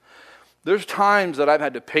 There's times that I've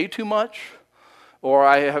had to pay too much or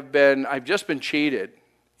I've just been cheated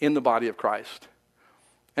in the body of Christ.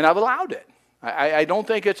 And I've allowed it. I don't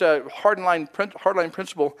think it's a hardline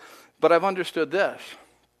principle, but I've understood this.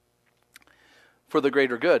 For the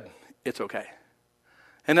greater good, it's okay.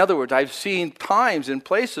 In other words, I've seen times and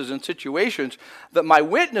places and situations that my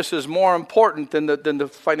witness is more important than the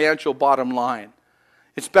financial bottom line.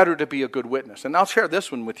 It's better to be a good witness. And I'll share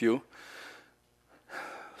this one with you.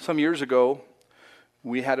 Some years ago,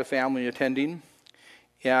 we had a family attending,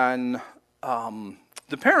 and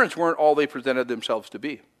the parents weren't all they presented themselves to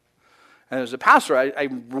be. And as a pastor,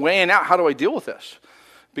 I'm weighing out, how do I deal with this?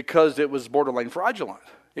 Because it was borderline fraudulent.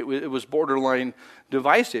 It was borderline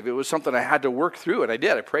divisive. It was something I had to work through, and I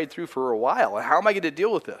did. I prayed through for a while. How am I going to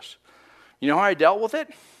deal with this? You know how I dealt with it?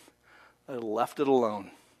 I left it alone.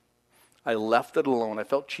 I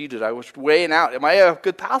felt cheated. I was weighing out, am I a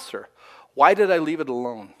good pastor? Why did I leave it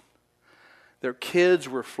alone? Their kids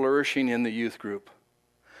were flourishing in the youth group.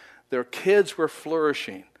 Their kids were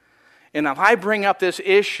flourishing. And if I bring up this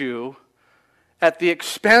issue at the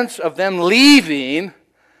expense of them leaving,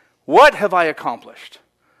 what have I accomplished?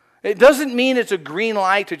 It doesn't mean it's a green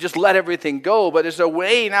light to just let everything go, but it's a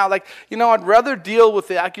way now, I'd rather deal with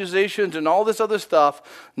the accusations and all this other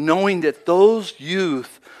stuff, knowing that those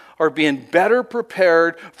youth are being better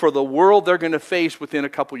prepared for the world they're going to face within a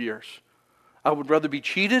couple years. I would rather be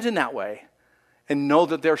cheated in that way and know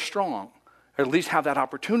that they're strong, or at least have that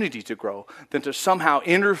opportunity to grow, than to somehow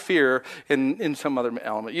interfere in some other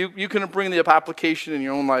element. You can bring the application in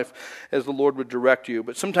your own life as the Lord would direct you,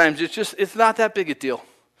 but sometimes it's not that big a deal.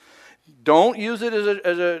 Don't use it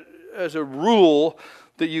as a rule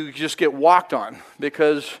that you just get walked on,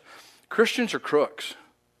 because Christians are crooks.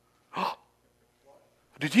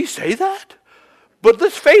 Did he say that? But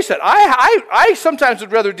let's face it, I sometimes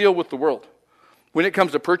would rather deal with the world when it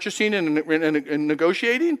comes to purchasing and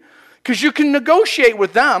negotiating, because you can negotiate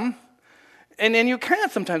with them, and you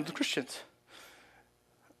can't sometimes with Christians.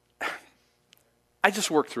 I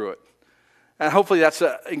just work through it. And hopefully that's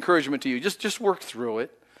an encouragement to you. Just work through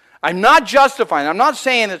it. I'm not justifying, I'm not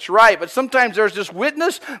saying it's right, but sometimes there's this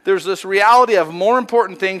witness, there's this reality of more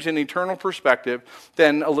important things in eternal perspective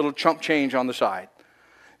than a little chump change on the side.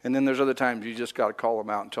 And then there's other times you just got to call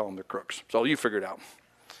them out and tell them they're crooks. So you figure it out.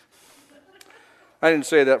 I didn't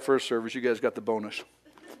say that first service, you guys got the bonus.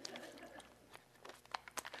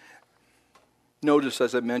 Notice,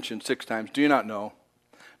 as I mentioned 6 times, do you not know?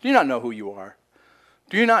 Do you not know who you are?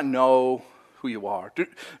 Do you not know who you are?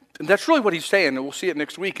 And that's really what he's saying, and we'll see it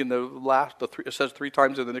next week in it says 3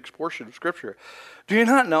 times in the next portion of Scripture. Do you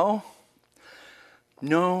not know?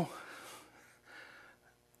 No.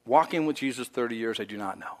 Walking with Jesus 30 years, I do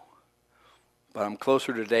not know. But I'm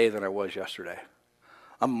closer today than I was yesterday.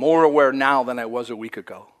 I'm more aware now than I was a week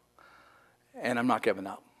ago. And I'm not giving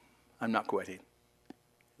up. I'm not quitting.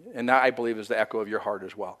 And that, I believe, is the echo of your heart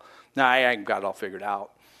as well. Now, I ain't got it all figured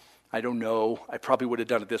out. I don't know. I probably would have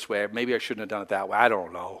done it this way. Maybe I shouldn't have done it that way. I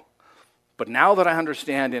don't know. But now that I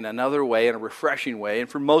understand in another way, in a refreshing way, and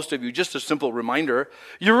for most of you, just a simple reminder,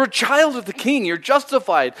 you're a child of the King. You're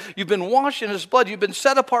justified. You've been washed in His blood. You've been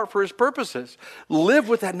set apart for His purposes. Live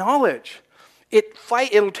with that knowledge.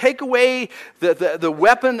 It'll take away the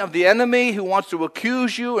weapon of the enemy who wants to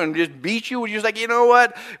accuse you and just beat you. And you're just like, you know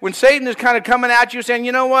what? When Satan is kind of coming at you saying,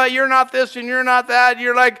 you know what? You're not this and you're not that.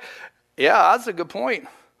 You're like, yeah, that's a good point.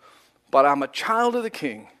 But I'm a child of the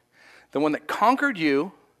King. The one that conquered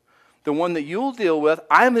you. The one that you'll deal with.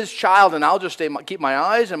 I'm His child, and I'll just keep my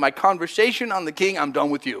eyes and my conversation on the King. I'm done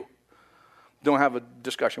with you. Don't have a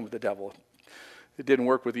discussion with the devil. It didn't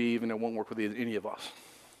work with Eve, and it won't work with any of us.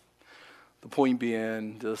 The point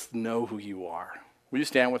being, just know who you are. Will you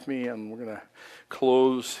stand with me? And we're going to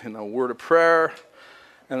close in a word of prayer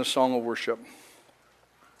and a song of worship.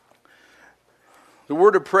 The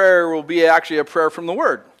word of prayer will be actually a prayer from the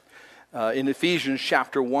Word in Ephesians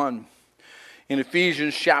chapter 1. In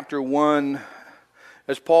Ephesians chapter 1,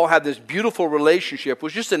 as Paul had this beautiful relationship,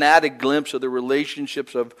 was just an added glimpse of the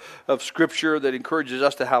relationships of Scripture that encourages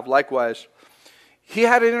us to have likewise. He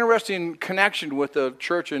had an interesting connection with the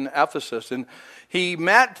church in Ephesus, and he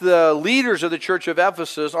met the leaders of the church of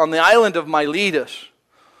Ephesus on the island of Miletus.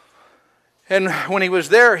 And when he was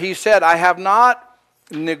there, he said, I have not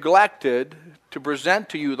neglected to present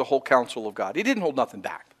to you the whole counsel of God. He didn't hold nothing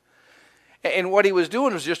back. And what he was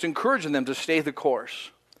doing was just encouraging them to stay the course.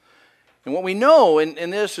 And what we know in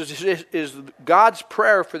this is God's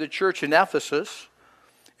prayer for the church in Ephesus.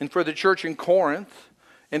 and for the church in Corinth,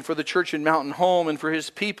 and for the church in Mountain Home, and for his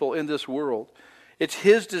people in this world. It's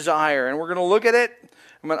his desire, and we're going to look at it.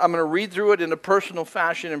 I'm going to read through it in a personal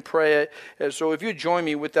fashion and pray it. And so if you join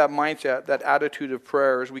me with that mindset, that attitude of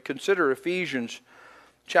prayer, as we consider Ephesians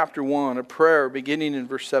chapter 1, a prayer beginning in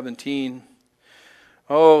verse 17.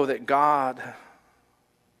 Oh, that God,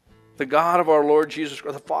 the God of our Lord Jesus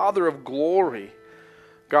Christ, the Father of glory,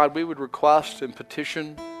 God, we would request and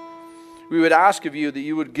petition, we would ask of you that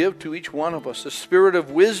you would give to each one of us the spirit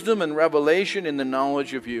of wisdom and revelation in the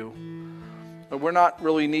knowledge of you. But we're not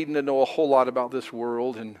really needing to know a whole lot about this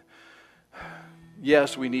world. And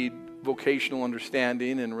yes, we need vocational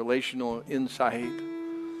understanding and relational insight.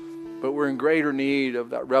 But we're in greater need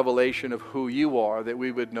of that revelation of who you are, that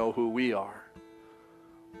we would know who we are.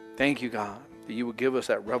 Thank you, God, that you would give us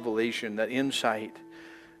that revelation, that insight.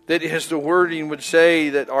 That, as the wording would say,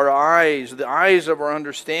 that our eyes, the eyes of our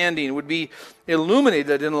understanding would be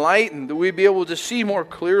illuminated, enlightened, that we'd be able to see more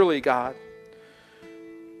clearly, God.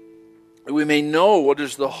 That we may know what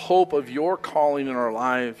is the hope of your calling in our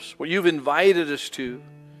lives, what you've invited us to,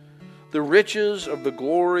 the riches of the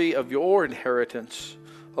glory of your inheritance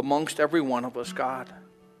amongst every one of us, God.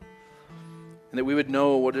 And that we would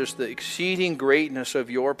know what is the exceeding greatness of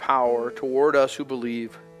your power toward us who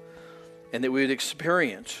believe. And that we would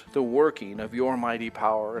experience the working of your mighty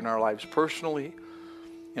power in our lives personally,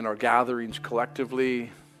 in our gatherings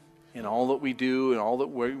collectively, in all that we do and all that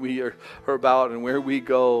we are about and where we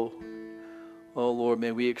go. Oh Lord,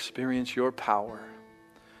 may we experience your power.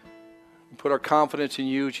 We put our confidence in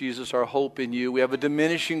you, Jesus, our hope in you. We have a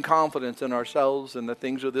diminishing confidence in ourselves and the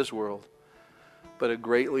things of this world, but a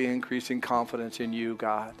greatly increasing confidence in you,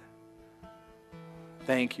 God.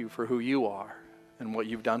 Thank you for who you are and what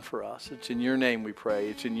you've done for us. It's in your name we pray.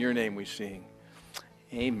 It's in your name we sing.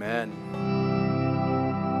 Amen.